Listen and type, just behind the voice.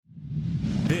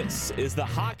This is the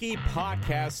Hockey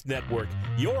Podcast Network,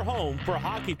 your home for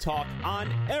hockey talk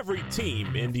on every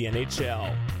team in the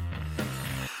NHL.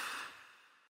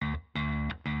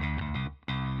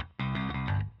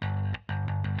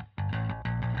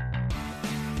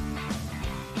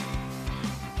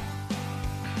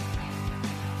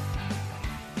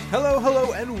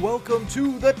 Hello, and welcome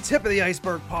to the Tip of the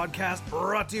Iceberg podcast,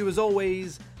 brought to you as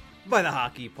always by the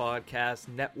Hockey Podcast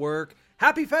Network.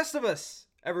 Happy Festivus,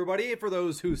 everybody, for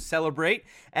those who celebrate.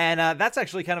 And that's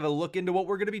actually kind of a look into what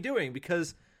we're going to be doing,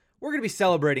 because we're going to be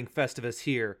celebrating Festivus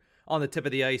here on the Tip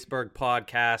of the Iceberg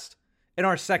podcast in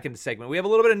our second segment. We have a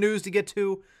little bit of news to get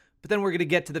to, but then we're going to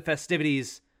get to the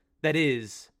festivities that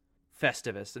is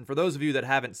Festivus. And for those of you that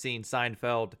haven't seen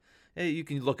Seinfeld, you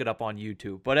can look it up on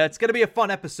YouTube. But it's going to be a fun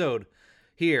episode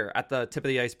here at the Tip of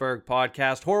the Iceberg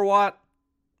podcast. Horwat,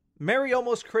 Merry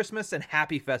Almost Christmas and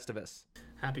Happy Festivus.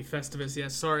 Happy Festivus,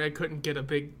 yes. Sorry I couldn't get a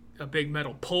big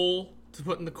metal pole to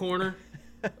put in the corner.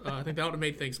 I think that would have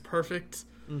made things perfect.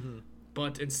 Mm-hmm.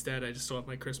 But instead, I just still have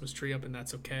my Christmas tree up, and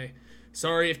that's okay.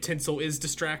 Sorry if tinsel is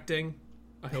distracting.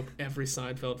 I hope every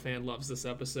Seinfeld fan loves this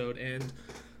episode. And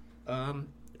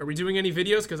are we doing any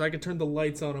videos? Because I could turn the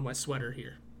lights on my sweater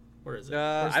here. Where is it?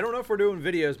 I don't know if we're doing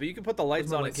videos, but you can put the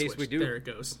lights on in case we do. There it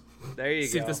goes. There you go.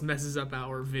 See if this messes up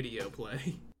our video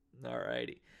play.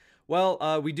 Alrighty.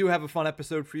 Well, we do have a fun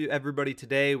episode for you, everybody,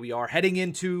 today. We are heading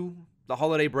into the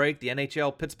holiday break. The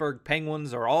NHL Pittsburgh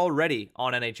Penguins are already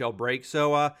on NHL break,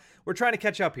 so we're trying to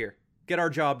catch up here. Get our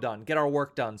job done. Get our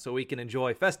work done so we can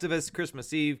enjoy Festivus,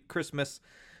 Christmas Eve, Christmas,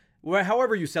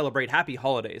 however you celebrate. Happy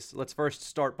holidays. Let's first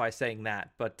start by saying that.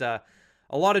 But a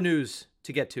lot of news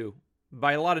to get to.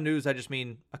 By a lot of news, I just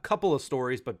mean a couple of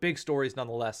stories, but big stories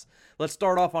nonetheless. Let's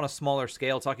start off on a smaller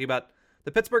scale, talking about the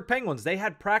Pittsburgh Penguins. They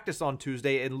had practice on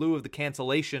Tuesday in lieu of the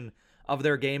cancellation of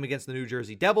their game against the New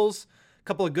Jersey Devils. A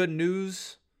couple of good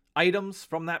news items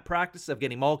from that practice: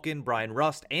 Evgeny Malkin, Brian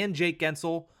Rust, and Jake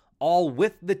Guentzel all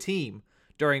with the team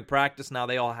during practice. Now,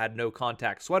 they all had no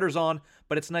contact sweaters on,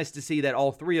 but it's nice to see that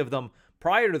all three of them,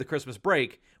 prior to the Christmas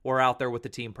break, were out there with the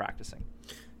team practicing.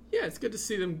 Yeah, it's good to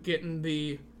see them getting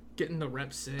the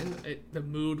reps in. The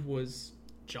mood was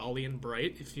jolly and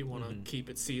bright, if you want to keep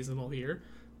it seasonal here.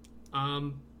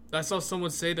 I saw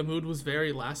someone say the mood was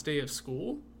very last day of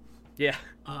school. Yeah.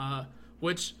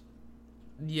 Which,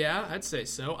 yeah, I'd say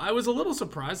so. I was a little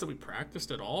surprised that we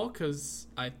practiced at all, because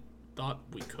I thought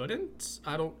we couldn't.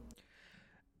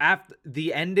 After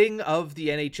the ending of the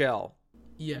NHL,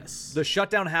 yes, the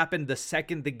shutdown happened the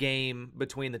second the game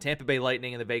between the Tampa Bay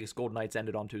Lightning and the Vegas Golden Knights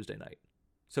ended on Tuesday night.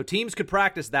 So teams could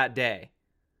practice that day,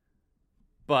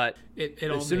 but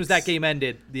as soon as that game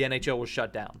ended, the NHL was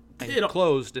shut down and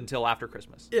closed until after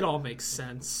Christmas. It all makes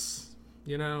sense,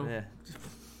 you know? Yeah.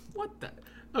 What the?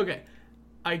 Okay,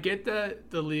 I get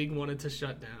that the league wanted to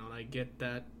shut down. I get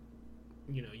that,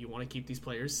 you want to keep these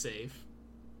players safe.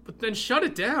 But then shut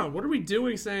it down. What are we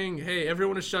doing saying, hey,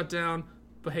 everyone is shut down,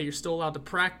 but hey, you're still allowed to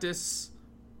practice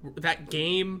that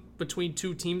game between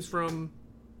two teams from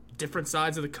different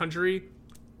sides of the country?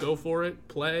 Go for it,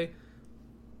 play.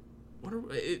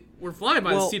 We're flying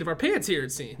by the seat of our pants here,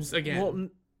 it seems, again. Well,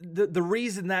 the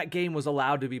reason that game was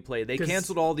allowed to be played, they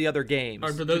canceled all the other games.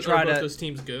 Are both those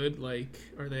teams good? Like,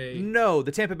 are they... No,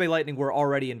 the Tampa Bay Lightning were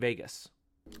already in Vegas.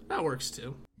 That works,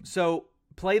 too. So,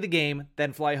 play the game,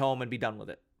 then fly home and be done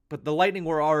with it. But the Lightning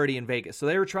were already in Vegas, so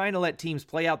they were trying to let teams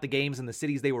play out the games in the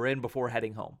cities they were in before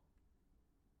heading home,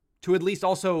 to at least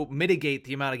also mitigate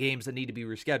the amount of games that need to be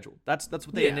rescheduled. That's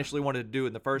what they initially wanted to do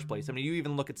in the first place. I mean, you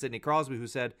even look at Sidney Crosby, who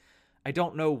said, I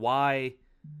don't know why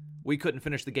we couldn't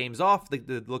finish the games off.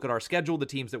 Look at our schedule. The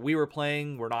teams that we were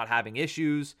playing were not having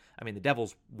issues. I mean, the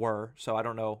Devils were, so I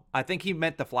don't know. I think he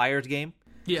meant the Flyers game.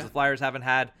 Yeah. The Flyers haven't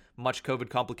had much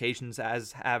COVID complications,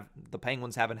 as have the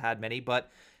Penguins haven't had many.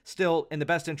 But still, in the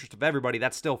best interest of everybody,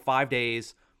 that's still 5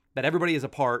 days that everybody is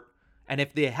apart. And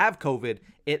if they have COVID,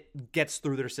 it gets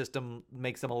through their system,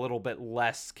 makes them a little bit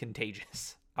less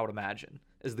contagious, I would imagine,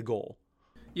 is the goal.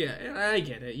 Yeah, I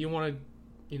get it. You want to,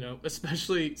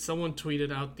 especially someone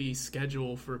tweeted out the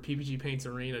schedule for PPG Paints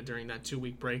Arena during that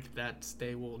 2-week break that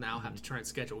they will now have to try and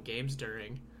schedule games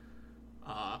during.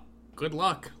 Good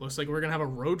luck. Looks like we're going to have a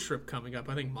road trip coming up.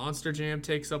 I think Monster Jam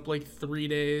takes up like 3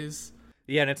 days.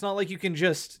 Yeah, and it's not like you can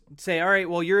just say, all right,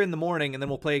 well, you're in the morning and then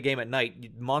we'll play a game at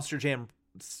night. Monster Jam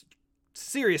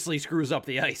seriously screws up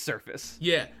the ice surface.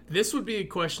 Yeah, this would be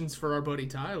questions for our buddy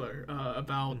Tyler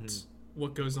about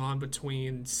what goes on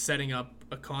between setting up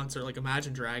a concert like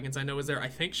Imagine Dragons. I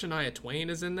think Shania Twain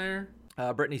is in there.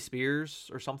 Britney Spears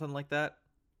or something like that.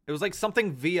 It was like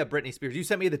something via Britney Spears. You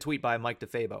sent me the tweet by Mike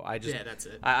DeFabo. Yeah, that's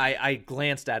it. I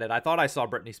glanced at it. I thought I saw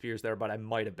Britney Spears there, but I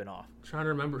might have been off. I'm trying to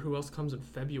remember who else comes in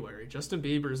February. Justin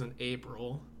Bieber's in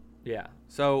April. Yeah.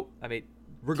 So, I mean,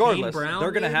 regardless, Kane Brown,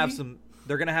 they're going to have maybe?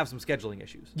 some scheduling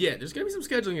issues. Yeah, there's going to be some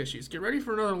scheduling issues. Get ready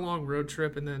for another long road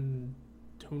trip, and then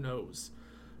who knows?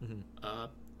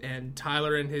 And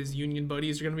Tyler and his union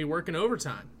buddies are going to be working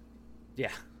overtime.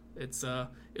 Yeah.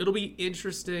 It'll be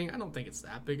interesting. I don't think it's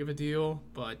that big of a deal,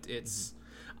 but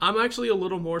I'm actually a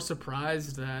little more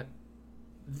surprised that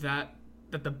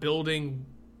the building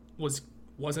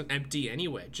wasn't empty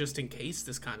anyway, just in case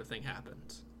this kind of thing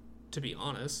happened, to be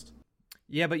honest.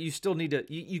 Yeah, but you still need to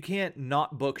you can't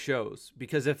not book shows,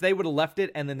 because if they would have left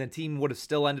it and then the team would have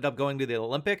still ended up going to the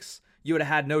Olympics, you would have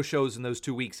had no shows in those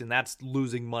 2 weeks, and that's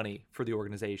losing money for the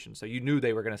organization. So you knew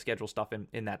they were going to schedule stuff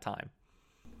in that time.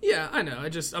 Yeah, I know.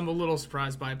 I'm a little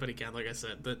surprised by it, but again, like I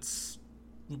said,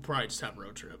 we'll probably just have a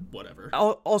road trip, whatever.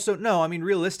 Also, no, I mean,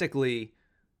 realistically,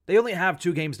 they only have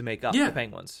 2 games to make up, the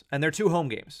Penguins, and they're 2 home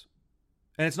games.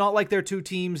 And it's not like they're 2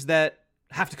 teams that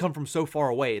have to come from so far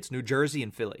away. It's New Jersey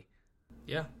and Philly.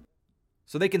 Yeah.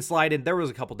 So they can slide in. There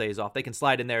was a couple days off. They can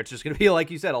slide in there. It's just going to be,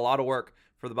 like you said, a lot of work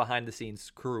for the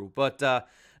behind-the-scenes crew. But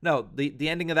no, the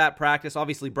ending of that practice,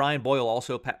 obviously Brian Boyle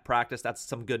also practiced. That's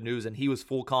some good news, and he was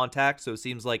full contact, so it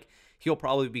seems like he'll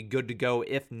probably be good to go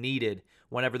if needed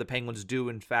whenever the Penguins do,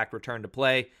 in fact, return to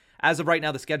play. As of right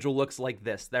now, the schedule looks like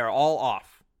this. They're all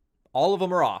off. All of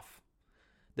them are off.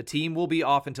 The team will be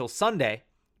off until Sunday,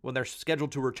 when they're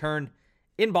scheduled to return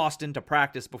in Boston to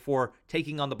practice before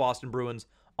taking on the Boston Bruins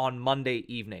on Monday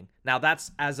evening. Now,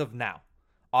 that's as of now.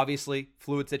 Obviously,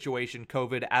 fluid situation,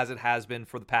 COVID, as it has been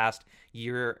for the past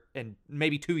year and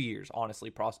maybe 2 years, honestly.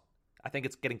 I think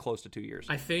it's getting close to 2 years.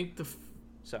 I think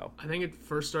it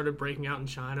first started breaking out in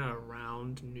China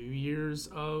around New Year's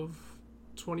of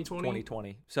 2020.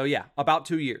 2020. So, yeah, about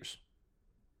 2 years.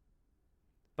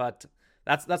 But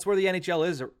that's where the NHL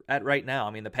is at right now.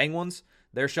 I mean, the Penguins,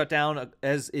 they're shut down,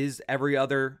 as is every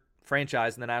other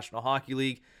franchise in the National Hockey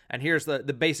League. And here's the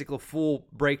basic full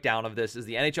breakdown of this is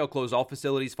the NHL closed all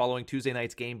facilities following Tuesday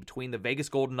night's game between the Vegas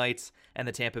Golden Knights and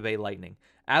the Tampa Bay Lightning.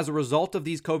 As a result of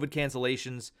these COVID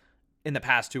cancellations in the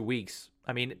past 2 weeks,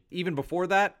 I mean, even before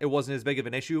that, it wasn't as big of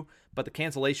an issue, but the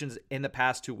cancellations in the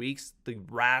past 2 weeks, the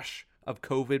rash of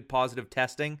COVID positive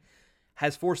testing,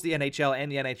 has forced the NHL and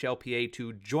the NHLPA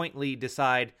to jointly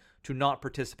decide to not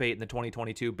participate in the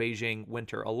 2022 Beijing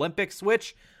Winter Olympics,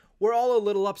 which we're all a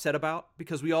little upset about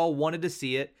because we all wanted to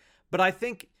see it. But I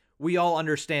think we all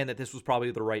understand that this was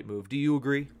probably the right move. Do you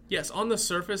agree? Yes, on the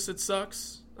surface, it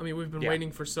sucks. I mean, we've been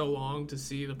waiting for so long to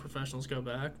see the professionals go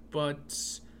back.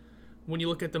 But when you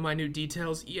look at the minute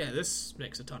details, yeah, this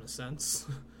makes a ton of sense.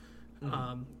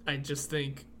 I just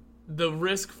think the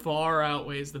risk far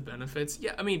outweighs the benefits.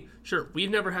 Yeah, I mean, sure, we've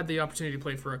never had the opportunity to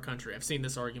play for our country. I've seen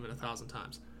this argument 1,000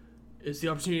 times. It's the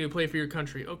opportunity to play for your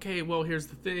country. Okay, well, here's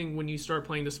the thing. When you start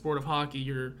playing the sport of hockey,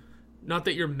 your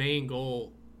main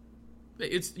goal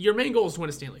is to win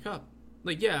a Stanley Cup.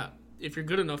 Like, yeah, if you're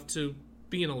good enough to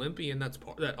be an Olympian,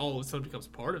 that all of a sudden becomes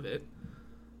part of it.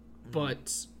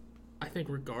 But I think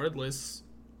regardless,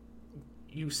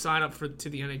 you sign up to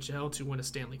the NHL to win a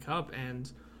Stanley Cup,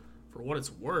 and for what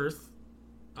it's worth,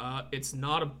 it's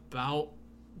not about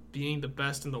being the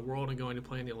best in the world and going to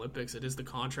play in the Olympics. It is the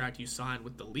contract you sign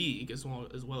with the league as well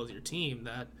as your team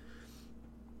that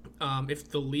if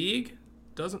the league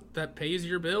that pays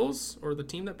your bills, or the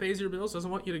team that pays your bills doesn't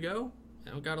want you to go,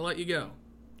 they don't got to let you go.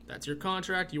 That's your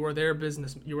contract. You are their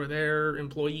business. You are their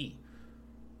employee.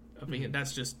 I mean,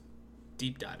 that's just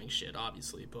deep diving shit,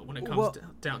 obviously. But when it comes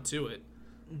down to it,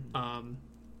 I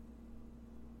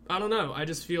don't know. I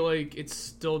just feel like it's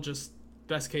still just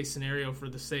best case scenario for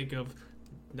the sake of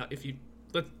if you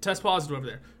test positive over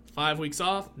there, 5 weeks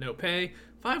off, no pay,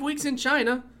 5 weeks in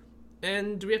China,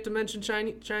 and do we have to mention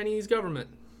Chinese government?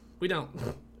 We don't.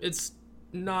 It's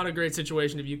not a great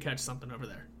situation if you catch something over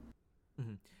there.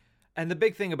 And the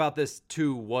big thing about this,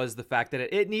 too, was the fact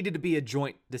that it needed to be a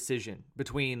joint decision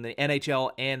between the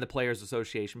NHL and the Players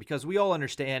Association, because we all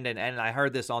understand, and I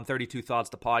heard this on 32 Thoughts,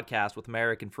 the podcast with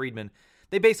Merrick and Friedman,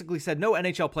 they basically said no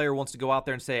NHL player wants to go out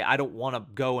there and say, I don't want to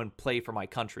go and play for my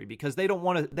country, because they don't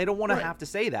want to have to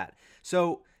say that.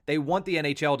 So they want the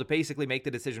NHL to basically make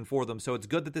the decision for them. So it's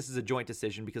good that this is a joint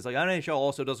decision, because like NHL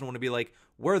also doesn't want to be like,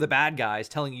 we're the bad guys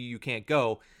telling you can't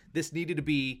go. This needed to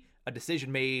be a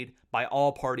decision made by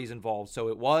all parties involved. So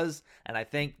it was, and I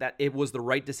think that it was the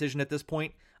right decision at this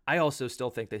point. I also still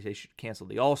think that they should cancel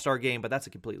the All-Star game, but that's a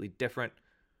completely different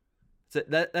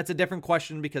that's a different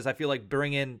question, because I feel like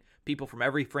bringing in people from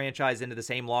every franchise into the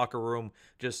same locker room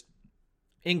just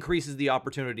increases the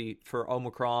opportunity for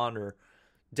Omicron or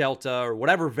Delta or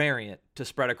whatever variant to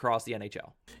spread across the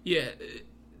NHL. Yeah,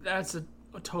 that's a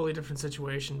totally different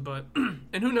situation, but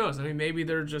and who knows? I mean, maybe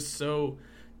they're just so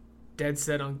dead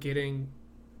set on getting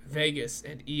Vegas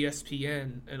and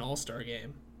ESPN an All-Star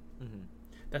game. Mm-hmm.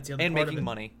 That's the other and part of it. making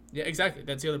money. Yeah, exactly.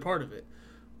 That's the other part of it.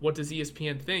 What does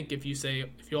ESPN think if you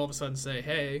all of a sudden say,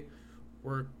 hey,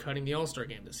 we're cutting the All-Star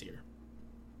game this year?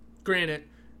 Granted,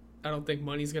 I don't think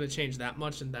money's going to change that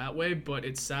much in that way, but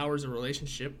it sours a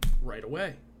relationship right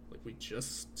away. Like we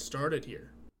just started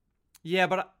here. Yeah,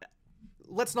 but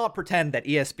let's not pretend that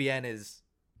ESPN is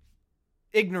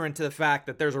ignorant to the fact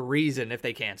that there's a reason if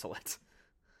they cancel it.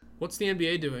 What's the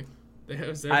NBA doing?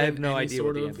 I have no idea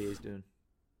what the NBA is doing.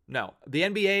 No. The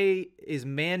NBA is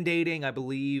mandating, I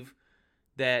believe,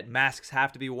 that masks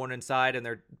have to be worn inside,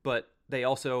 but they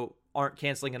also aren't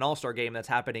canceling an All-Star game that's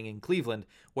happening in Cleveland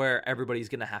where everybody's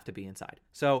going to have to be inside.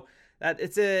 So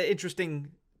it's an interesting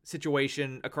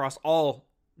situation across all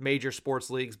major sports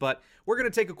leagues, but we're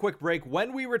going to take a quick break.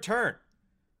 When we return,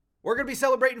 we're going to be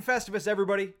celebrating Festivus,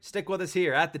 everybody. Stick with us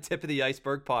here at the Tip of the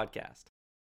Iceberg podcast.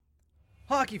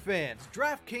 Hockey fans,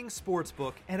 DraftKings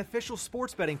Sportsbook, an official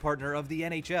sports betting partner of the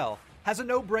NHL, has a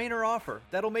no-brainer offer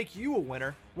that'll make you a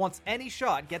winner once any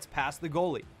shot gets past the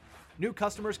goalie. New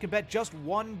customers can bet just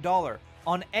 $1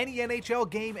 on any NHL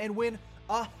game and win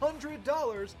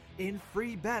 $100 in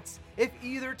free bets if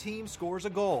either team scores a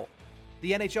goal.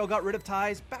 The NHL got rid of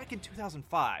ties back in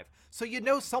 2005, so you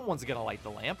know someone's gonna light the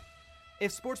lamp.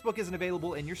 If Sportsbook isn't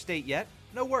available in your state yet,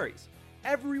 no worries.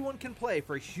 Everyone can play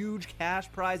for huge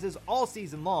cash prizes all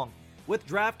season long with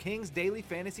DraftKings daily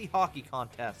fantasy hockey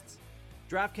contests.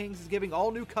 DraftKings is giving all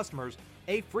new customers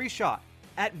a free shot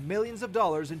at millions of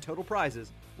dollars in total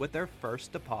prizes with their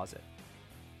first deposit.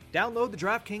 Download the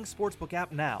DraftKings Sportsbook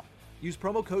app now. Use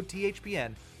promo code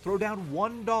THPN, throw down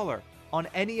 $1 on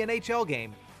any NHL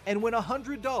game, and win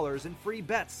 $100 in free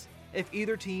bets if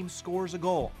either team scores a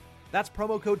goal. That's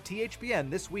promo code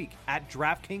THPN this week at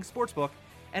DraftKings Sportsbook,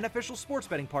 an official sports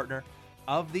betting partner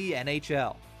of the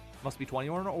NHL. Must be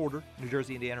 21 or older, New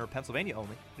Jersey, Indiana, or Pennsylvania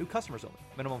only. New customers only.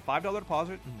 Minimum $5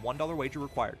 deposit and $1 wager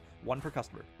required. One per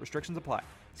customer. Restrictions apply.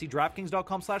 See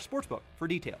DraftKings.com/sportsbook for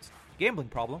details. Gambling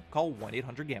problem? Call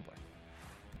 1-800-GAMBLER.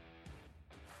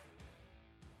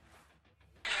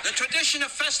 The tradition of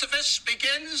Festivus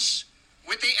begins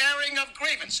with the airing of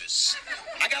grievances.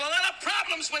 I got a lot of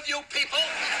problems with you people.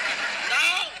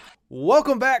 Now...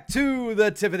 Welcome back to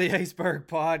the Tip of the Iceberg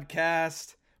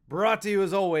podcast, brought to you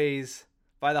as always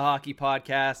by the Hockey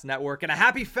Podcast Network, and a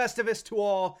happy Festivus to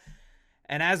all.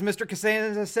 And as Mr.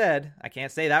 Costanza said, I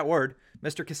can't say that word,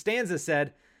 Mr. Costanza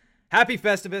said, happy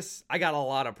Festivus. I got a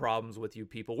lot of problems with you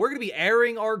people. We're going to be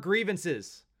airing our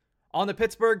grievances on the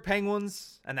Pittsburgh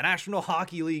Penguins and the National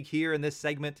Hockey League here in this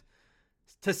segment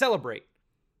to celebrate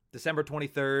December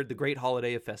 23rd, the great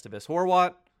holiday of Festivus.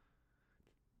 Horwat,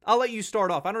 I'll let you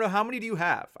start off. I don't know, how many do you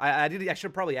have? I should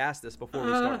have probably asked this before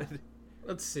we started.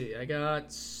 Let's see. I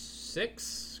got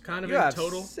 6 kind of you in have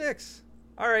total. 6.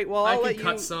 All right, well, I I'll can let you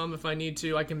cut some if I need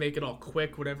to. I can make it all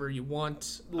quick, whatever you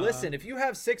want. Listen, if you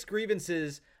have 6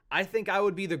 grievances, I think I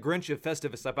would be the Grinch of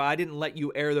Festivus if I didn't let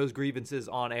you air those grievances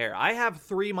on air. I have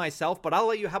 3 myself, but I'll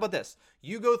let you. How about this?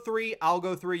 You go 3, I'll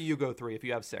go 3, you go 3 if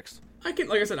you have 6. I can,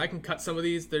 like I said, I can cut some of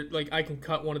these. I can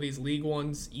cut one of these league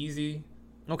ones easy.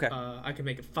 Okay. I can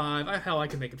make it 5. I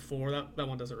can make it 4. That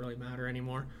one doesn't really matter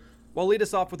anymore. Well, lead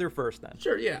us off with your first then.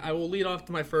 Sure, yeah. I will lead off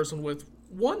to my first one with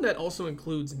one that also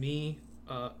includes me.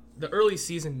 The early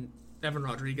season Evan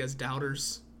Rodriguez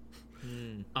doubters.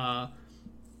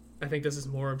 I think this is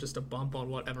more of just a bump on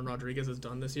what Evan Rodriguez has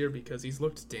done this year because he's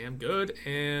looked damn good,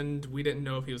 and we didn't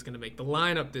know if he was going to make the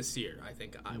lineup this year. I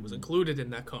think I was included in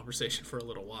that conversation for a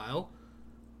little while.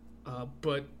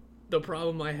 But the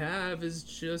problem I have is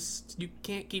just you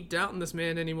can't keep doubting this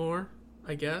man anymore,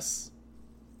 I guess.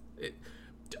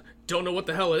 Don't know what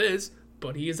the hell it is,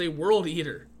 but he is a world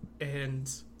eater,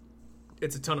 and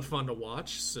it's a ton of fun to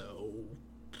watch, so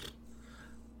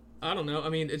I don't know. I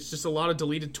mean, it's just a lot of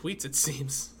deleted tweets, it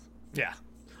seems. Yeah.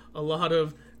 A lot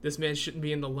of, this man shouldn't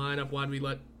be in the lineup,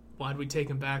 why'd we take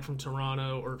him back from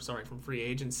from free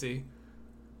agency.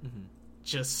 Mm-hmm.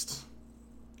 Just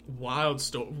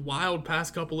wild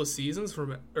past couple of seasons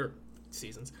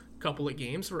couple of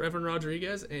games for Evan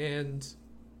Rodriguez, and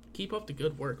keep up the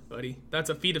good work, buddy.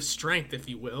 That's a feat of strength, if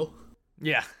you will.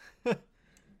 Yeah.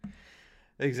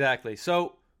 Exactly.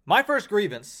 So, my first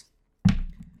grievance,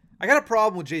 I got a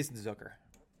problem with Jason Zucker.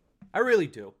 I really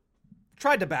do.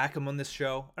 Tried to back him on this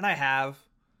show, and I have.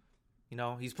 You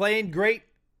know, he's playing great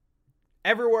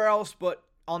everywhere else but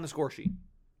on the score sheet.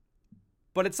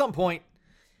 But at some point,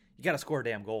 you got to score a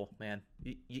damn goal, man.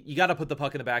 You got to put the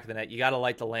puck in the back of the net. You got to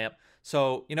light the lamp.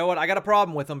 So, you know what? I got a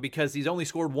problem with him because he's only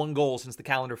scored 1 goal since the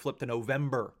calendar flipped to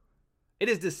November. It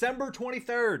is December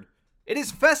 23rd. It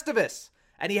is Festivus,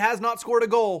 and he has not scored a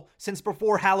goal since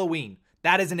before Halloween.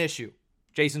 That is an issue.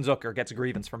 Jason Zucker gets a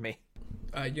grievance from me.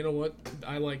 You know what?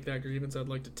 I like that grievance. I'd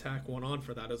like to tack one on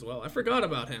for that as well. I forgot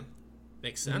about him.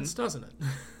 Makes sense, doesn't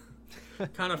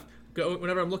it? Kind of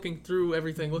whenever I'm looking through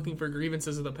everything, looking for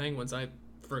grievances of the Penguins, I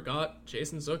forgot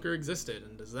Jason Zucker existed.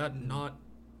 And does that not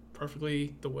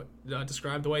perfectly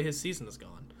describe the way his season has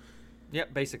gone?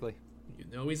 Yep, basically. You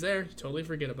know he's there. You totally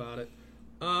forget about it.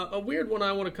 A weird one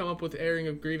I want to come up with airing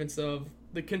of grievance of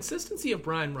the consistency of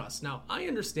Bryan Rust. Now, I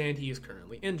understand he is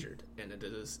currently injured, and it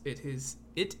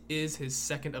is his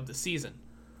second of the season.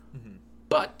 Mm-hmm.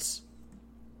 But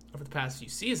over the past few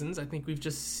seasons, I think we've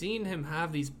just seen him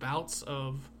have these bouts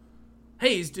of,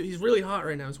 hey, he's really hot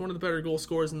right now. He's one of the better goal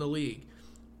scorers in the league.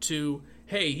 To,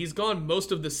 hey, he's gone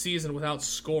most of the season without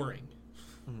scoring.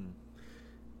 Mm-hmm.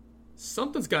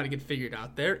 Something's got to get figured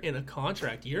out there in a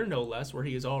contract year, no less, where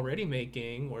he is already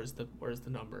making. Where's the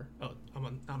number? Oh,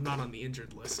 I'm not on the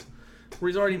injured list. Where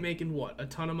he's already making what? A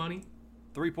ton of money.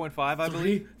 3.5, I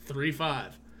believe.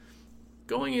 3.5.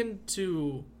 Going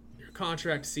into your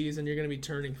contract season, you're going to be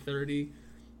turning 30.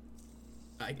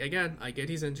 I get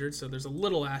he's injured, so there's a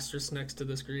little asterisk next to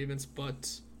this grievance,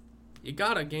 but you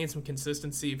gotta gain some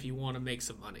consistency if you want to make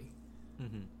some money.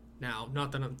 Mm-hmm. Now,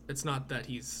 it's not that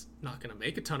he's not going to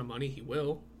make a ton of money. He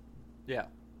will. Yeah.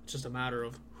 It's just a matter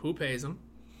of who pays him,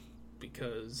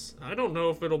 because I don't know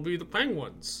if it'll be the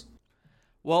Penguins.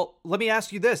 Well, let me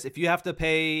ask you this. If you have to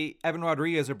pay Evan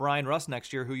Rodriguez or Bryan Rust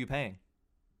next year, who are you paying?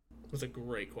 That's a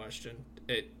great question.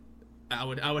 I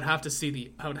would have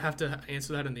to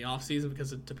answer that in the offseason,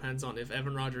 because it depends on if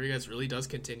Evan Rodriguez really does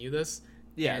continue this.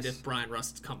 Yes. And if Bryan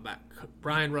Rust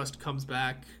comes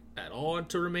back at all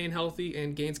to remain healthy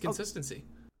and gains consistency.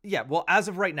 Yeah, well, as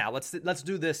of right now, let's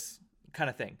do this kind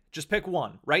of thing. Just pick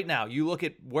one. Right now, you look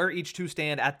at where each two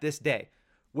stand at this day.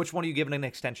 Which one are you giving an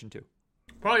extension to?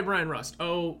 Probably Bryan Rust.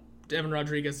 Oh, Evan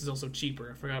Rodriguez is also cheaper.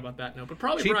 I forgot about that. No, but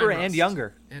probably cheaper Bryan Rust.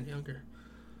 And younger.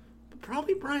 But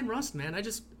probably Bryan Rust, man.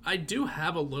 I do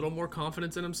have a little more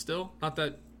confidence in him still. Not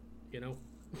that,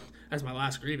 as my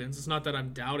last grievance, it's not that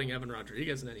I'm doubting Evan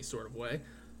Rodriguez in any sort of way.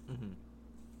 Mm-hmm.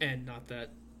 And not that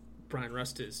Bryan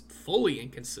Rust is fully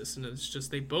inconsistent. It's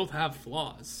just they both have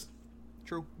flaws.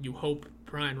 True. You hope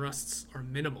Bryan Rust's are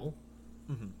minimal.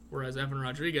 Mm-hmm. Whereas Evan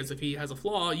Rodriguez, if he has a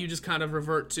flaw, you just kind of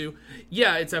revert to,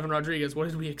 yeah, it's Evan Rodriguez. What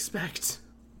did we expect?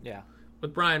 Yeah.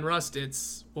 With Bryan Rust,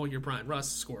 it's, well, you're Bryan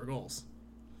Rust, score goals.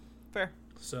 Fair.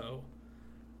 So,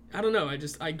 I don't know.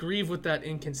 I grieve with that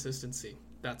inconsistency.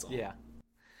 That's all. Yeah.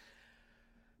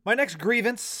 My next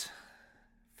grievance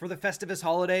for the Festivus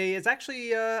holiday is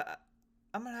actually,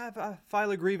 I'm going to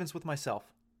file a grievance with myself.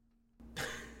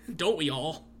 Don't we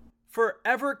all?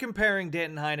 Forever comparing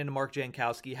Danton Heinen to Mark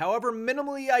Jankowski. However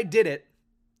minimally I did it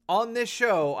on this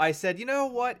show, I said, you know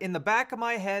what? In the back of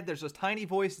my head, there's this tiny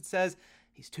voice that says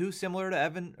he's too similar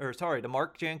to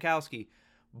Mark Jankowski.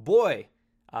 Boy,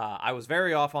 I was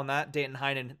very off on that. Danton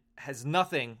Heinen has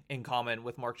nothing in common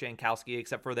with Mark Jankowski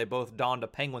except for they both donned a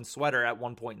Penguin sweater at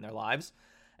one point in their lives.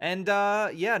 And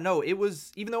it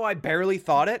was, even though I barely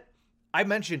thought it, I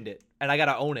mentioned it, and I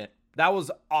gotta own it. That was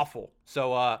awful.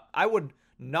 So I would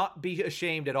not be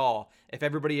ashamed at all if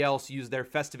everybody else used their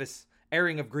Festivus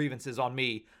airing of grievances on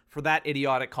me for that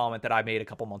idiotic comment that I made a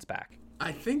couple months back.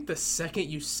 I think the second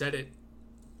you said it,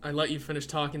 I let you finish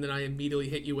talking, then I immediately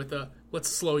hit you with a, let's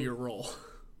slow your roll.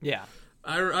 Yeah.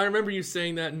 I remember you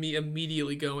saying that and me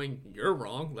immediately going, you're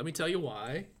wrong, let me tell you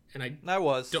why. And I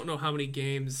don't know how many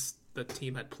games the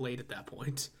team had played at that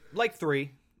point. Like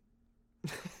 3.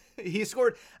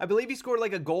 I believe he scored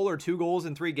like a goal or 2 goals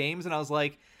in 3 games, and I was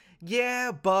like,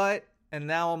 yeah, but... And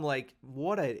now I'm like,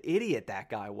 what an idiot that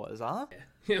guy was, huh?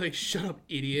 Yeah, like, shut up,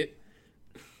 idiot.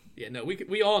 Yeah, no,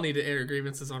 we all need to air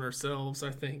grievances on ourselves,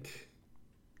 I think.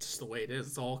 It's just the way it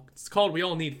is. It's called We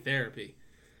All Need Therapy.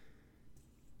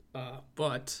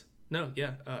 But, no,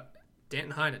 yeah,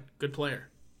 Danton Heinen, good player.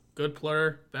 Good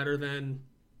player, better than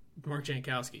Mark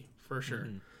Jankowski, for sure.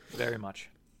 Mm-hmm. Very much.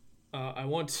 I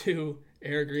want to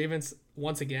air a grievance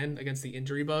once again against the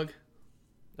injury bug.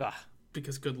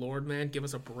 Because, good Lord, man, give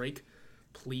us a break,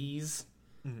 please.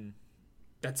 Mm-hmm.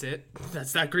 That's it.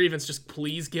 That's that grievance. Just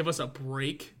please give us a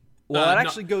break. Well, it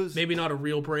actually goes... Maybe not a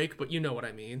real break, but you know what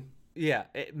I mean. Yeah,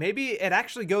 maybe it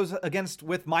actually goes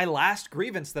with my last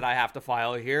grievance that I have to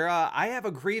file here. I have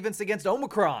a grievance against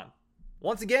Omicron.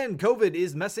 Once again, COVID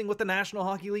is messing with the National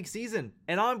Hockey League season,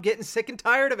 and I'm getting sick and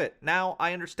tired of it. Now,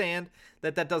 I understand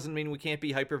that doesn't mean we can't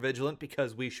be hyper-vigilant,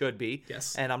 because we should be.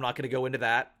 Yes. And I'm not going to go into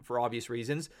that for obvious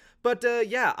reasons. But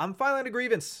yeah, I'm filing a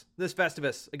grievance this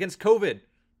Festivus against COVID.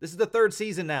 This is the third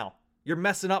season now. You're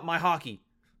messing up my hockey.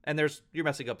 And you're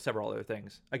messing up several other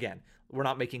things. Again, we're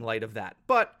not making light of that.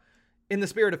 But in the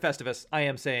spirit of Festivus, I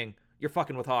am saying you're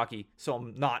fucking with hockey, so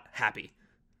I'm not happy.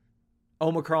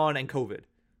 Omicron and COVID,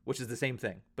 which is the same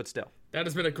thing, but still. That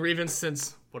has been a grievance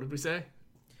since, what did we say?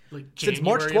 Like Since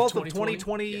March January 12th of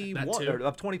 2021, Yeah, that too. or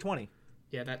of 2020.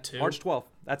 Yeah, that too. March 12th.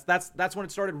 That's when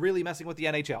it started really messing with the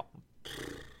NHL.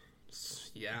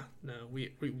 Yeah, no,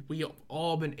 we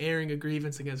all been airing a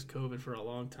grievance against COVID for a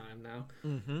long time now.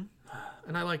 Mm-hmm.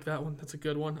 And I like that one. That's a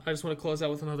good one. I just want to close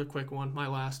out with another quick one. My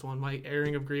last one. My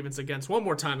airing of grievance one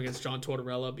more time against John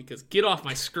Tortorella, because get off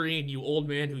my screen, you old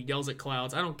man who yells at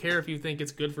clouds. I don't care if you think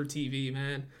it's good for TV,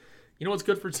 man. You know what's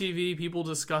good for TV? People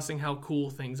discussing how cool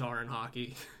things are in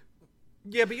hockey.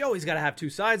 Yeah, but you always got to have two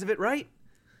sides of it, right?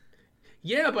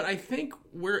 Yeah, but I think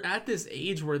we're at this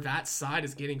age where that side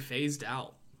is getting phased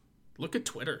out. Look at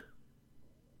Twitter.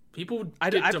 People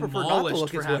get demolished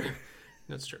for having.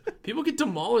 That's true. People get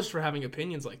demolished for having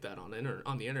opinions like that on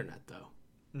the internet, though.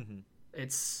 Mm-hmm.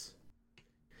 It's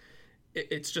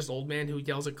just old man who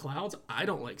yells at clouds. I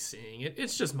don't like seeing it.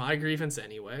 It's just my grievance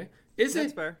anyway.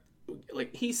 That's fair.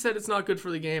 Like he said, it's not good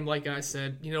for the game. Like I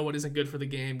said, you know what isn't good for the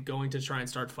game? Going to try and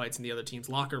start fights in the other team's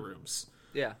locker rooms.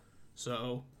 Yeah.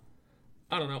 So,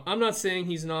 I don't know. I'm not saying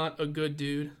he's not a good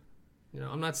dude.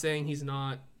 I'm not saying he's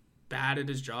not bad at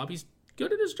his job. He's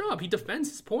good at his job. He defends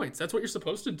his points. That's what you're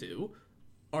supposed to do.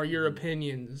 Are your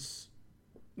opinions,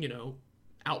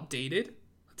 outdated?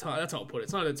 That's how I'll put it.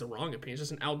 It's not that it's a wrong opinion. It's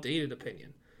just an outdated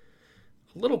opinion.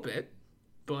 A little bit,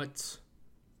 but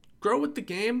grow with the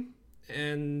game.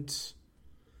 And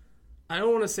I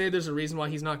don't want to say there's a reason why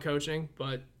he's not coaching,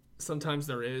 but sometimes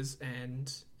there is.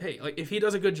 And hey, like if he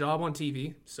does a good job on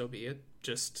TV, so be it.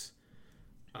 Just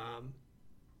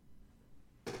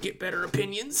get better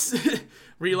opinions.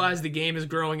 Realize the game is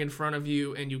growing in front of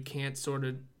you, and you can't sort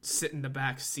of sit in the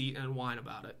back seat and whine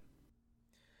about it.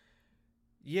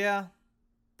 Yeah,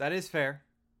 that is fair.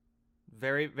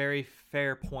 Very, very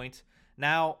fair point.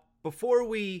 Now, before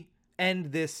we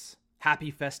end this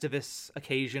happy Festivus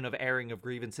occasion of airing of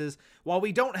grievances, while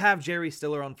we don't have Jerry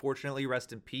Stiller, unfortunately,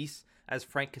 rest in peace, as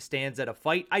Frank Costanza at a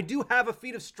fight, I do have a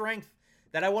feat of strength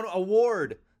that I want to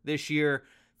award this year.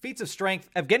 Feats of strength,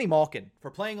 Evgeny Malkin, for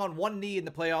playing on one knee in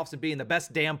the playoffs and being the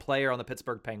best damn player on the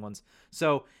Pittsburgh Penguins.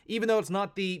 So, even though it's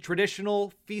not the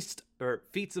traditional feats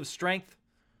of strength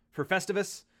for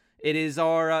Festivus, it is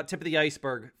our tip of the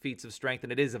iceberg feats of strength,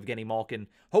 and it is Evgeny Malkin.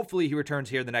 Hopefully he returns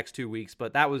here in the next 2 weeks,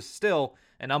 but that was still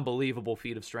an unbelievable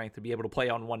feat of strength to be able to play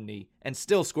on one knee and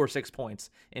still score 6 points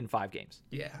in 5 games.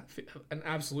 Yeah, an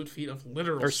absolute feat of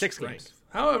literal or 6 strength. Games.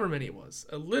 However many it was.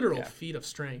 A literal feat of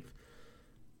strength.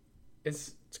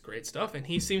 It's great stuff, and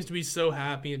he seems to be so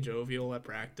happy and jovial at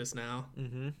practice now.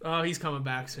 Mm-hmm. Oh, he's coming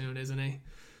back soon, isn't he?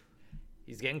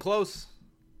 He's getting close.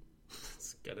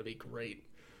 It's gonna be great.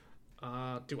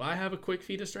 Do I have a quick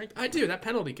feat of strength? I do. That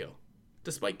penalty kill,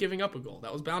 despite giving up a goal,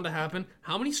 that was bound to happen.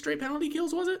 How many straight penalty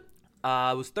kills was it?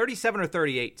 It was 37 or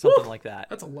 38, something like that.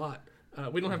 That's a lot.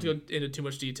 We don't have to go into too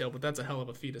much detail, but that's a hell of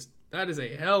a feat. That is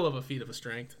a hell of a feat of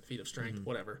strength,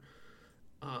 whatever.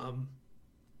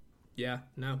 Yeah,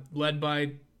 no, led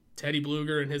by Teddy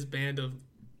Bluger and his band of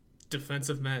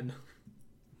defensive men.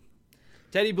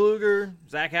 Teddy Bluger,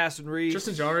 Zach Aston-Reese.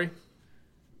 Tristan Jarry.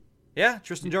 Yeah,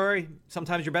 Tristan Jarry.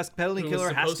 Sometimes your best penalty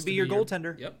killer has to be your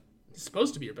goaltender. Yep. He's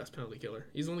supposed to be your best penalty killer.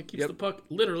 He's the one that keeps the puck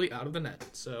literally out of the net.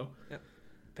 So,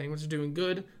 Penguins are doing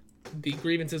good. The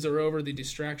grievances are over. The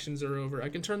distractions are over. I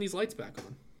can turn these lights back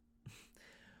on.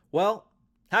 Well,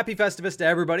 happy Festivus to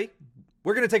everybody.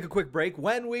 We're going to take a quick break.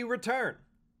 When we return,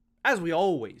 as we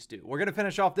always do, we're going to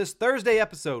finish off this Thursday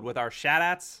episode with our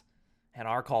shout-outs and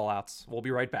our call-outs. We'll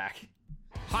be right back.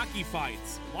 Hockey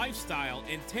fights, lifestyle,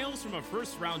 and tales from a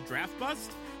first-round draft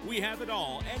bust? We have it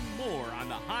all and more on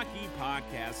the Hockey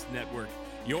Podcast Network,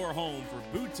 your home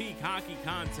for boutique hockey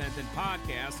content and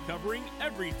podcasts covering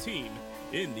every team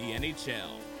in the NHL.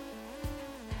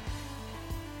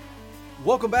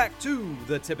 Welcome back to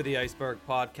the Tip of the Iceberg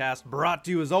podcast, brought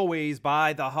to you as always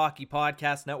by the Hockey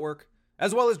Podcast Network,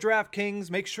 as well as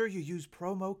DraftKings. Make sure you use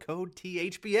promo code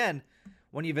THPN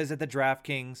when you visit the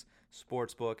DraftKings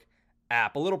Sportsbook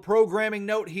app. A little programming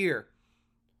note here.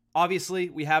 Obviously,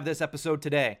 we have this episode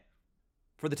today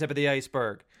for the Tip of the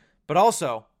Iceberg, but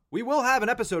also we will have an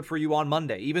episode for you on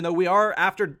Monday, even though we are,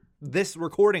 after this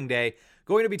recording day,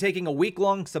 going to be taking a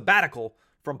week-long sabbatical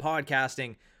from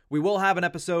podcasting. We will have an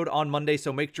episode on Monday,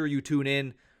 so make sure you tune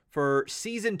in for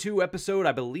Season 2 episode,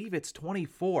 I believe it's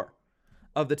 24,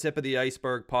 of the Tip of the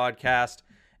Iceberg podcast.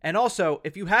 And also,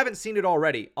 if you haven't seen it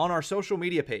already, on our social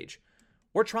media page,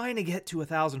 we're trying to get to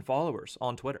 1,000 followers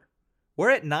on Twitter. We're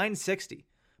at 960.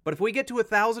 But if we get to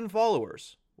 1,000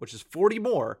 followers, which is 40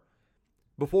 more,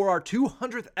 before our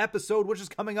 200th episode, which is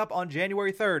coming up on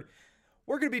January 3rd,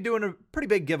 we're going to be doing a pretty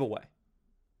big giveaway.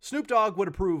 Snoop Dogg would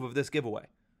approve of this giveaway.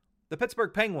 The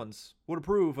Pittsburgh Penguins would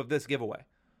approve of this giveaway.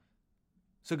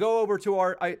 So go over to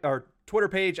our Twitter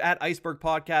page at Iceberg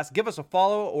Podcast. Give us a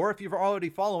follow, or if you're already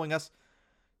following us,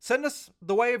 send us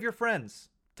the way of your friends.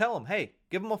 Tell them, hey,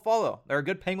 give them a follow. They're a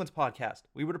good Penguins podcast.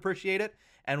 We would appreciate it,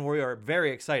 and we are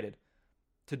very excited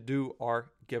to do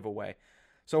our giveaway.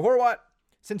 So, Horwat,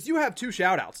 since you have 2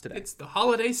 shout-outs today. It's the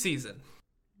holiday season.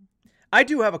 I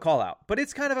do have a call-out, but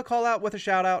it's kind of a call-out with a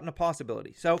shout-out and a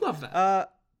possibility. So, love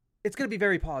that. It's going to be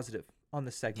very positive on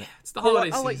this segment. Yeah, it's the holiday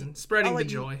season, spreading the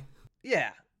joy. Yeah.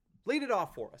 Lead it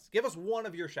off for us. Give us one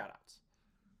of your shout-outs.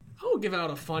 I will give out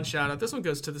a fun shout-out. This one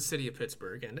goes to the city of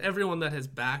Pittsburgh and everyone that has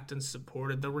backed and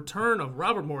supported the return of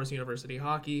Robert Morris University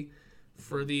hockey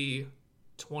for the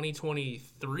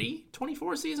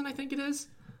 2023-24 season, I think it is.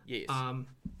 Yes.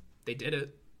 They did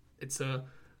it. It's a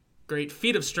great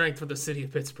feat of strength for the city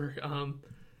of Pittsburgh.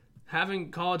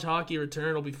 Having college hockey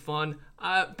return will be fun.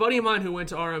 A buddy of mine who went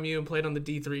to RMU and played on the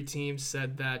D3 team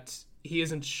said that he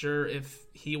isn't sure if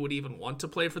he would even want to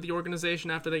play for the organization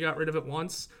after they got rid of it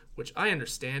once, which I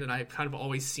understand, and I've kind of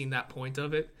always seen that point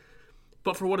of it.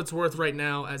 But for what it's worth right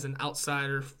now, as an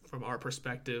outsider from our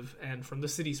perspective and from the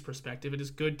city's perspective, it is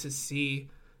good to see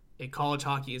a college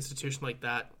hockey institution like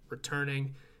that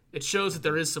returning. It shows that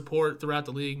there is support throughout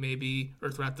the league, maybe,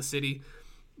 or throughout the city.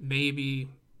 Maybe,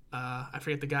 I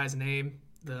forget the guy's name,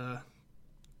 the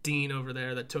dean over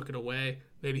there that took it away.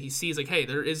 Maybe he sees, like, hey,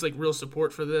 there is, like, real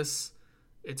support for this.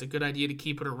 It's a good idea to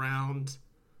keep it around.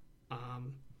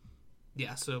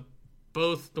 So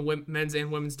both the men's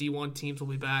and women's D1 teams will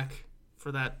be back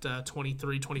for that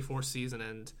 23-24 season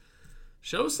and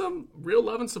show some real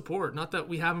love and support. Not that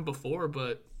we haven't before,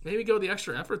 but maybe go the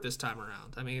extra effort this time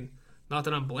around. I mean, not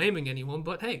that I'm blaming anyone,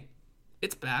 but hey,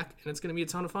 it's back, and it's going to be a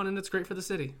ton of fun, and it's great for the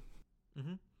city.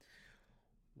 Mm-hmm.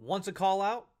 Once a call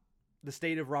out, the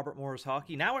state of Robert Morris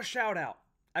hockey. Now a shout out.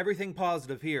 Everything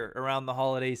positive here around the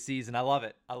holiday season. I love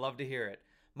it. I love to hear it.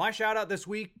 My shout out this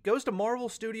week goes to Marvel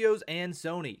Studios and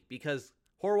Sony because,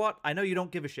 Horwat, I know you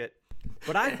don't give a shit,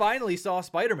 but I finally saw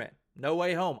Spider-Man No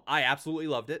Way Home. I absolutely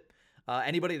loved it.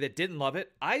 Anybody that didn't love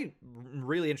it, I'm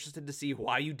really interested to see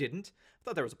why you didn't. I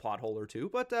thought there was a plot hole or two,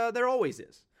 but there always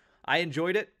is. I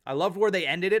enjoyed it. I loved where they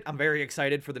ended it. I'm very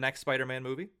excited for the next Spider-Man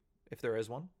movie, if there is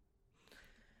one.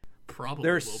 Probably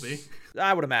will be.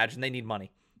 I would imagine they need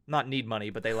money. Not need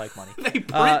money, but they like money. They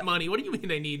print money. What do you mean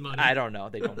they need money? I don't know.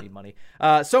 They don't need money.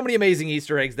 So many amazing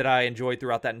Easter eggs that I enjoyed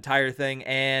throughout that entire thing.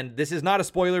 And this is not a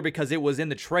spoiler because it was in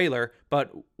the trailer,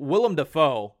 but Willem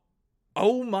Dafoe,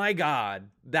 oh my God,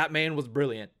 that man was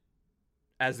brilliant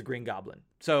as the Green Goblin.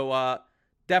 So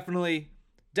definitely,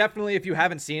 if you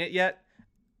haven't seen it yet,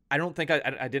 I don't think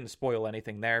I didn't spoil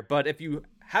anything there. But if you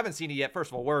haven't seen it yet,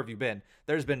 first of all, where have you been?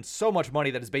 There's been so much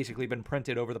money that has basically been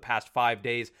printed over the past 5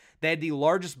 days. They had the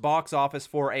largest box office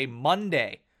for a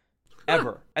Monday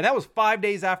ever. And that was 5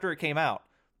 days after it came out.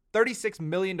 $36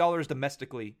 million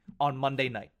domestically on Monday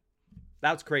night.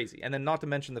 That's crazy. And then not to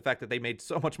mention the fact that they made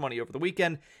so much money over the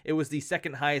weekend. It was the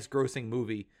second highest grossing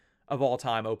movie of all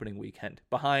time opening weekend,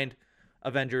 behind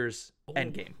Avengers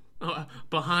Endgame.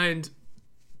 Behind...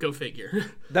 Go figure.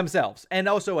 Themselves. And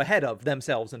also ahead of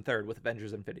themselves in third with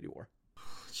Avengers Infinity War.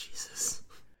 Oh, Jesus.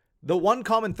 The one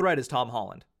common thread is Tom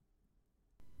Holland.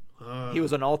 He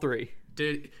was on all 3.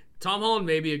 Dude, Tom Holland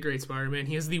may be a great Spider-Man.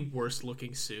 He has the worst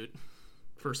looking suit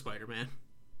for Spider-Man.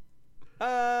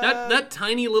 That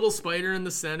tiny little spider in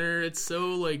the center, it's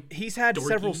so like he's had dorky.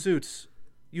 Several suits.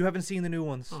 You haven't seen the new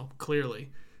ones. Oh, clearly.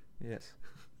 Yes.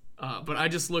 But I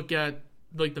just look at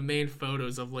like the main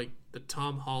photos of like the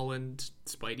Tom Holland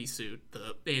Spidey suit,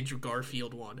 the Andrew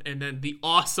Garfield one, and then the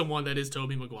awesome one that is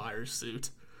Tobey Maguire's suit.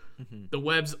 Mm-hmm. The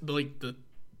webs, like the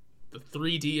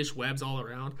 3D-ish webs all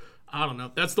around. I don't know.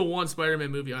 That's the one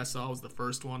Spider-Man movie I saw, was the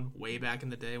first one way back in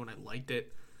the day when I liked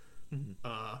it. Mm-hmm.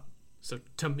 So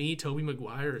to me, Tobey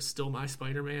Maguire is still my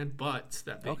Spider-Man. But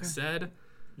that being said,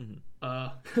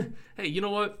 hey, you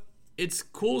know what? It's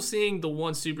cool seeing the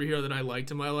one superhero that I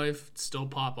liked in my life still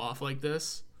pop off like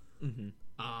this. Mm-hmm.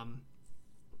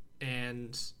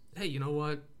 And hey, you know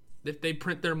what? If they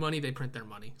print their money, they print their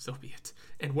money. So be it.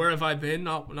 And where have I been?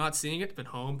 Not seeing it. Been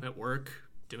home, at work,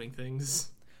 doing things.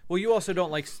 Well, you also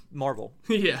don't like Marvel.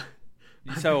 Yeah.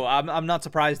 So I'm not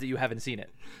surprised that you haven't seen it.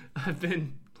 I've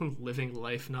been living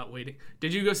life, not waiting.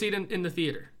 Did you go see it in the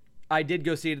theater? I did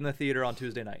go see it in the theater on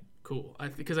Tuesday night. Cool.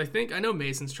 Because I know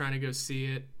Mason's trying to go see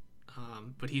it,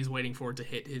 but he's waiting for it to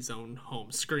hit his own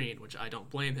home screen, which I don't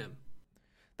blame him.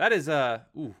 That is I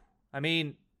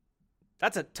mean,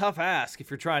 that's a tough ask if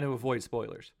you're trying to avoid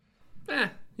spoilers.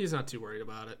 He's not too worried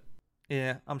about it.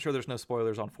 Yeah, I'm sure there's no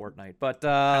spoilers on Fortnite. But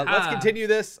let's continue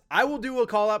this. I will do a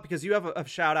call out because you have a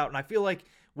shout out, and I feel like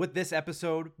with this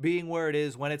episode being where it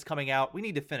is when it's coming out, we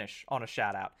need to finish on a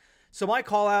shout out. So my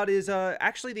call out is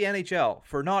actually the NHL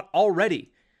for not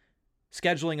already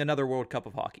scheduling another World Cup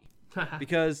of hockey,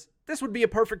 because this would be a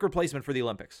perfect replacement for the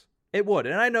Olympics. It would.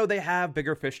 And I know they have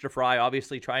bigger fish to fry,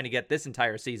 obviously trying to get this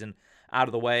entire season out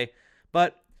of the way.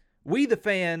 But we, the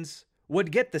fans, would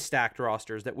get the stacked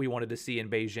rosters that we wanted to see in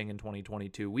Beijing in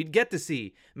 2022. We'd get to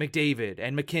see McDavid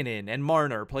and McKinnon and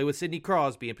Marner play with Sidney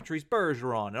Crosby and Patrice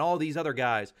Bergeron and all these other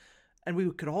guys. And we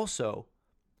could also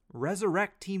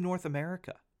resurrect Team North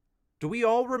America. Do we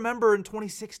all remember in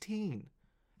 2016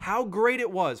 how great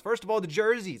it was? First of all, the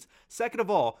jerseys. Second of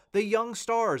all, the young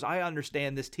stars. I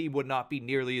understand this team would not be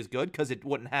nearly as good because it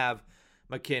wouldn't have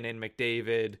McKinnon,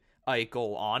 McDavid,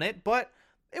 Eichel on it, but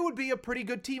it would be a pretty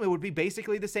good team. It would be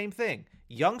basically the same thing.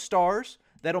 Young stars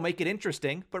that'll make it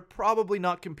interesting, but probably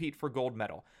not compete for gold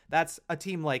medal. That's a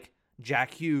team like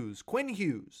Jack Hughes, Quinn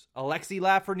Hughes, Alexis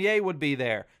Lafreniere would be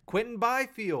there, Quentin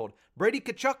Byfield, Brady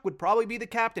Tkachuk would probably be the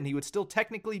captain. He would still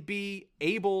technically be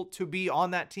able to be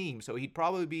on that team, so he'd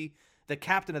probably be the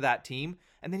captain of that team.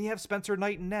 And then you have Spencer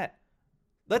Knight in net.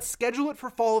 Let's schedule it for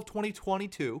fall of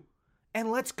 2022,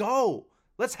 and let's go.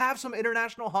 Let's have some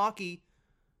international hockey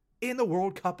in the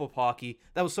World Cup of hockey.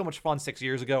 That was so much fun 6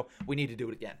 years ago. We need to do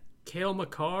it again. Cale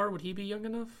Makar, would he be young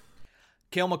enough?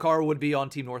 Cale Makar would be on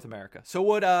Team North America. So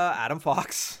would Adam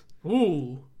Fox.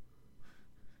 Ooh.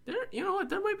 You know what?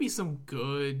 There might be some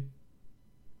good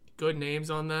names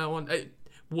on that one. It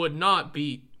would not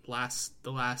beat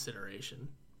the last iteration,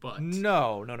 but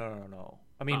No.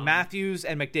 I mean, Matthews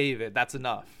and McDavid, that's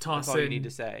enough. That's all you need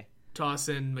to say. Toss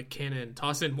in McKinnon.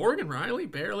 Toss in Morgan Riley,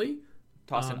 barely.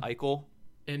 Toss in Eichel.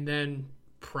 And then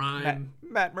prime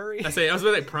Matt Murray. I was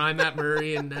going to say prime Matt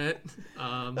Murray in net.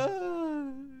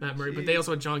 Matt Murray, but they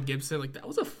also had John Gibson. Like, that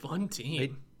was a fun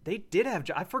team. They did have...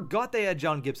 I forgot they had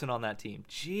John Gibson on that team.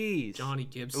 Jeez. Johnny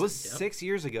Gibson. It was 6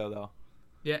 years ago, though.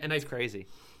 Yeah, and it's crazy.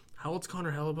 How old's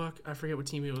Connor Hellebuck? I forget what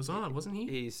team he was on, wasn't he?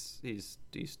 He's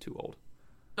too old.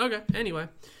 Okay, anyway.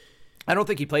 I don't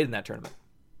think he played in that tournament.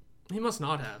 He must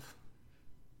not have.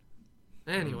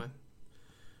 Anyway,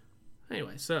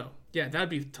 so, yeah, that'd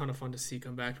be a ton of fun to see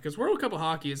come back, because World Cup of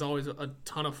Hockey is always a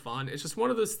ton of fun. It's just one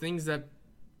of those things that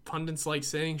pundits like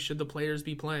saying, should the players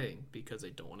be playing, because they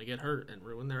don't want to get hurt and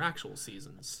ruin their actual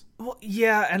seasons. Well,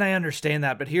 yeah, and I understand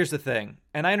that, but here's the thing.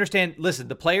 And I understand, listen,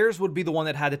 the players would be the one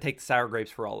that had to take the sour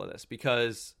grapes for all of this,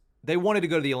 because they wanted to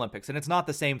go to the Olympics, and it's not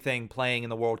the same thing playing in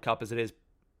the World Cup as it is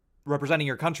representing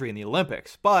your country in the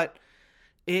Olympics, but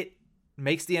it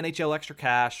makes the NHL extra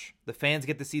cash. The fans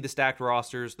get to see the stacked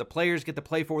rosters. The players get to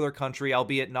play for their country,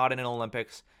 albeit not in an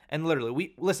Olympics. And literally,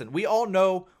 we all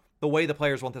know the way the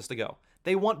players want this to go.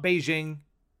 They want Beijing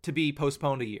to be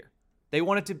postponed a year. They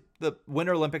want the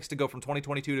Winter Olympics to go from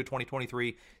 2022 to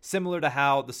 2023, similar to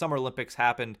how the Summer Olympics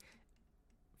happened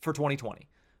for 2020.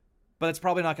 But it's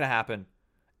probably not going to happen,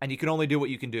 and you can only do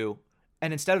what you can do.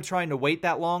 And instead of trying to wait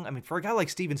that long, I mean, for a guy like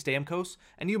Steven Stamkos,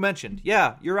 and you mentioned,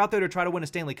 yeah, you're out there to try to win a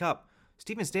Stanley Cup.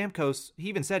 Steven Stamkos, he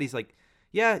even said, he's like,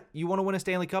 yeah, you want to win a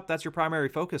Stanley Cup? That's your primary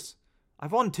focus.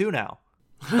 I've won 2 now,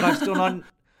 but I've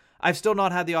still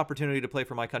not had the opportunity to play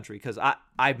for my country, because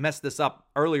I messed this up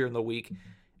earlier in the week.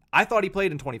 I thought he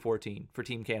played in 2014 for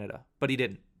Team Canada, but he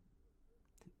didn't.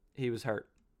 He was hurt.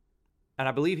 And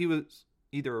I believe he was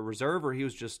either a reserve or he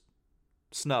was just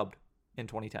snubbed in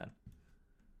 2010.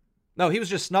 No, he was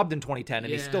just snubbed in 2010,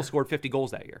 and he still scored 50 goals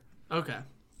that year. Okay.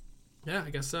 Yeah, I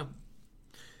guess so.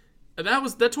 That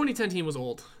 2010 team was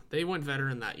old. They went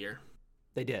veteran that year.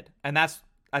 They did. And I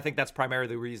think that's primarily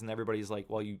the reason everybody's like,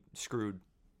 well, you screwed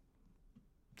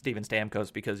Steven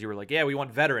Stamkos, because you were like, yeah, we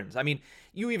want veterans. I mean,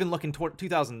 you even look in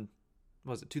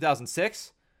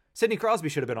 2006? Sidney Crosby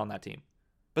should have been on that team.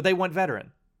 But they went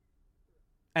veteran.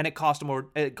 And it cost them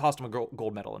a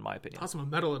gold medal, in my opinion. Cost them a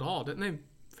medal at all. Didn't they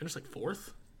finish like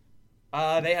 4th?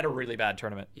 They had a really bad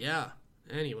tournament. Yeah.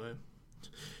 Anyway,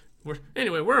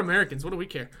 we're Americans. What do we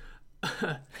care?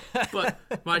 But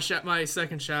my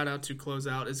second shout out to close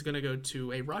out is going to go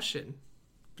to a Russian,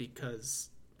 because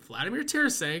Vladimir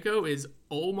Tarasenko is,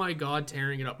 oh my God,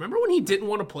 tearing it up. Remember when he didn't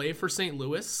want to play for St.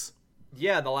 Louis?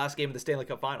 Yeah, the last game of the Stanley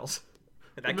Cup Finals.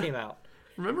 That came out.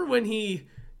 Remember when he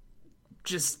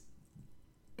just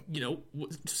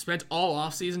spent all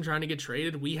offseason trying to get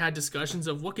traded. We had discussions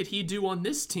of what could he do on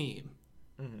this team.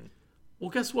 Mm-hmm. Well,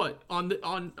 guess what? I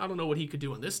don't know what he could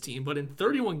do on this team, but in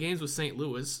 31 games with St.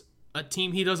 Louis, a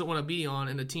team he doesn't want to be on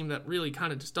and a team that really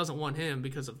kind of just doesn't want him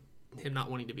because of him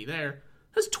not wanting to be there,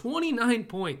 has 29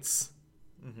 points.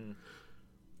 Mm-hmm.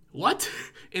 What?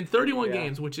 In 31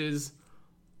 games, which is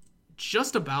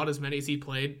just about as many as he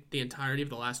played the entirety of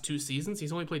the last 2 seasons.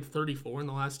 He's only played 34 in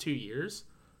the last 2 years.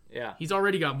 Yeah. He's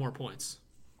already got more points.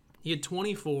 He had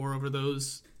 24 over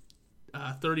those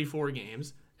 34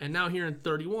 games. And now here in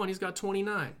 31, he's got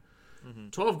 29. Mm-hmm.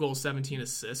 12 goals, 17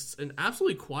 assists. An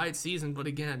absolutely quiet season, but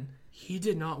again, he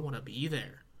did not want to be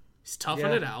there. He's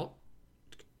toughing it out,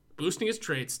 boosting his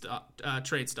trade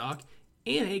stock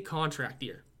in a contract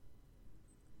year.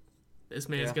 This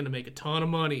man's going to make a ton of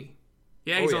money.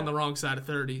 Yeah, he's on the wrong side of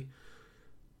 30.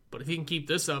 But if he can keep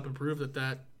this up and prove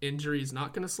that injury is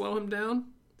not going to slow him down,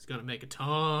 he's going to make a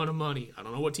ton of money. I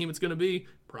don't know what team it's going to be.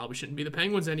 Probably shouldn't be the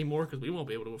Penguins anymore because we won't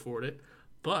be able to afford it.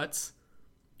 But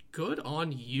good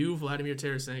on you, Vladimir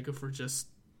Tarasenko, for just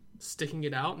sticking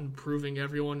it out and proving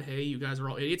everyone, hey, you guys are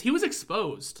all idiots. He was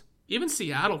exposed. Even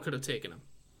Seattle could have taken him.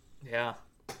 Yeah.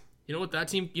 You know what that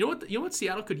team? You know what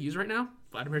Seattle could use right now?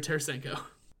 Vladimir Tarasenko.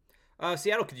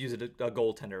 Seattle could use a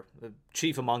goaltender, the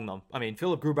chief among them. I mean,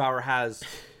 Philip Grubauer has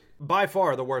by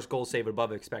far the worst goal save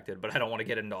above expected, but I don't want to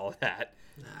get into all of that.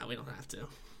 Nah, we don't have to.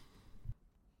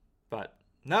 But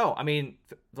no, I mean,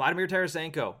 Vladimir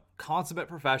Tarasenko, consummate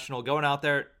professional, going out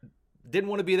there,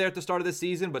 didn't want to be there at the start of the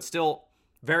season, but still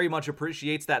very much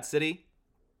appreciates that city,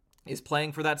 is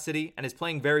playing for that city, and is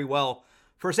playing very well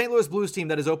for a St. Louis Blues team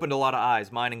that has opened a lot of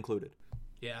eyes, mine included.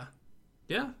 Yeah,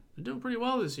 they're doing pretty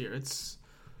well this year. It's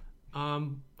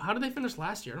how did they finish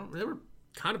last year? They were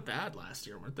kind of bad last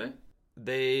year, weren't they?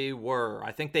 They were.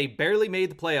 I think they barely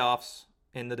made the playoffs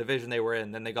in the division they were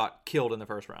in. Then they got killed in the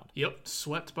first round. Yep,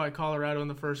 swept by Colorado in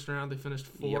the first round. They finished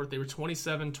 4th. Yep. They were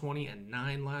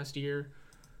 27-20-9 last year.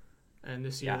 And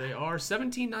this year they are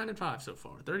 17-9-5 so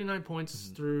far. 39 points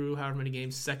through however many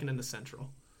games, second in the Central.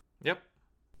 Yep.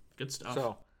 Good stuff.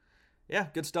 So, yeah,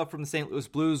 good stuff from the St. Louis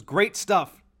Blues. Great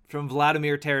stuff from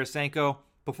Vladimir Tarasenko.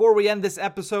 Before we end this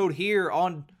episode here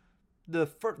on the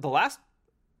last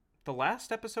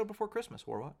episode before Christmas,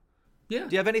 or what? Yeah.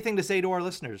 Do you have anything to say to our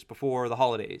listeners before the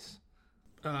holidays?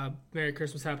 Merry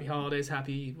Christmas, Happy Holidays,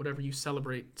 happy whatever you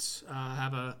celebrate.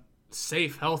 Have a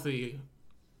safe, healthy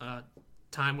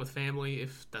time with family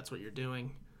if that's what you're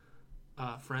doing.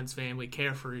 Friends, family,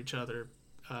 care for each other.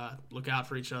 Look out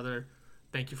for each other.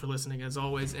 Thank you for listening as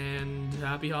always, and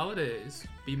happy holidays.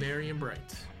 Be merry and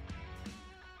bright.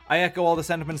 I echo all the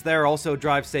sentiments there. Also,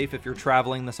 drive safe if you're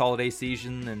traveling this holiday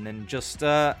season, and then just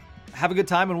have a good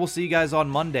time, and we'll see you guys on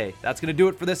Monday. That's going to do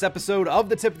it for this episode of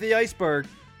The Tip of the Iceberg.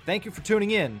 Thank you for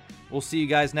tuning in. We'll see you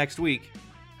guys next week.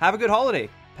 Have a good holiday,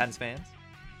 Pens fans.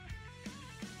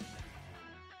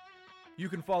 You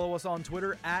can follow us on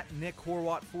Twitter at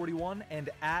NickHorwat41 and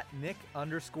at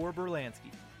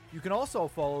Nick_Berlansky. You can also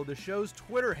follow the show's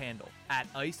Twitter handle at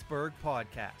Iceberg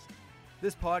Podcast.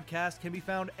 This podcast can be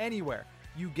found anywhere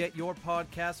you get your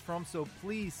podcasts from, so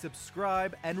please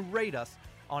subscribe and rate us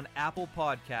on Apple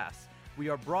Podcasts. We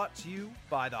are brought to you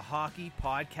by the Hockey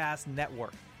Podcast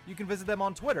Network. You can visit them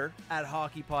on Twitter at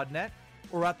HockeyPodNet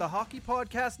or at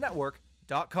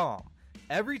thehockeypodcastnetwork.com.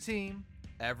 Every team,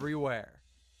 everywhere.